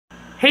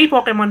Hey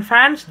Pokemon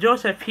fans,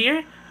 Joseph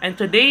here, and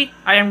today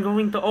I am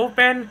going to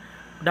open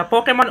the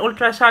Pokemon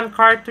Ultra Sun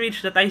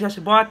cartridge that I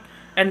just bought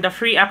and the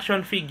free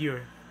action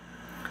figure.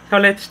 So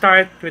let's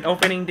start with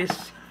opening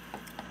this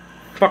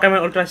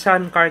Pokemon Ultra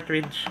Sun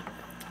cartridge.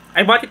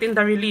 I bought it in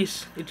the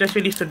release, it just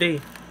released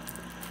today.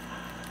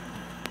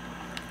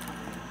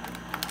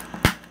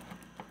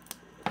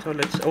 So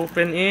let's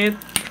open it.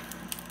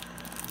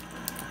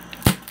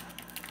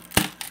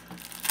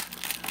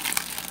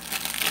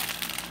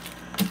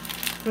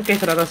 Okay,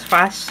 so that was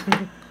fast.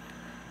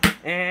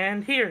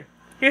 And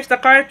here's the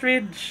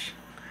cartridge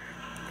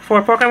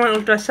for Pokemon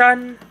Ultra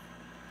Sun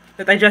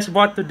that I just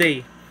bought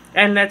today.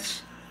 And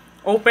let's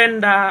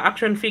open the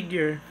action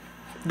figure,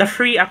 the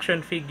free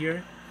action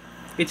figure.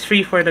 It's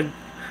free for the,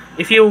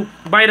 if you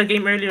buy the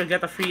game early, you'll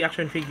get a free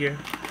action figure.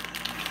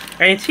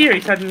 And it's here,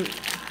 it's a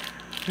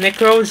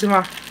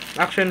Necrozma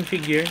action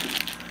figure.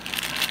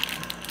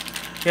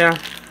 Yeah.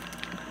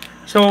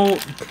 So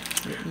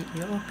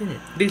you open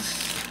it.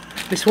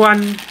 This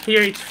one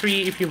here, it's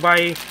free if you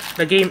buy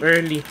the game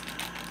early,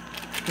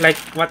 like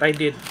what I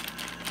did.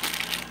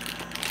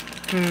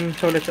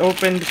 So let's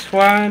open this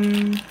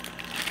one.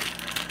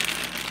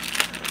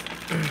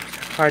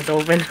 Hard to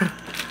open.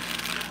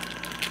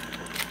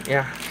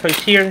 Yeah, so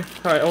it's here.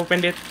 So I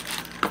opened it.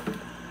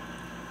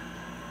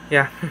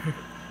 Yeah.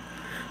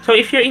 So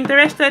if you're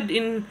interested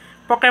in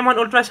Pokemon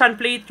Ultra Sun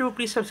playthrough,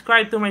 please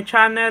subscribe to my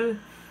channel.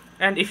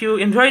 And if you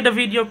enjoyed the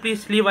video,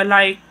 please leave a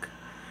like.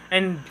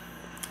 And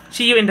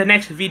see you in the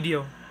next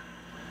video.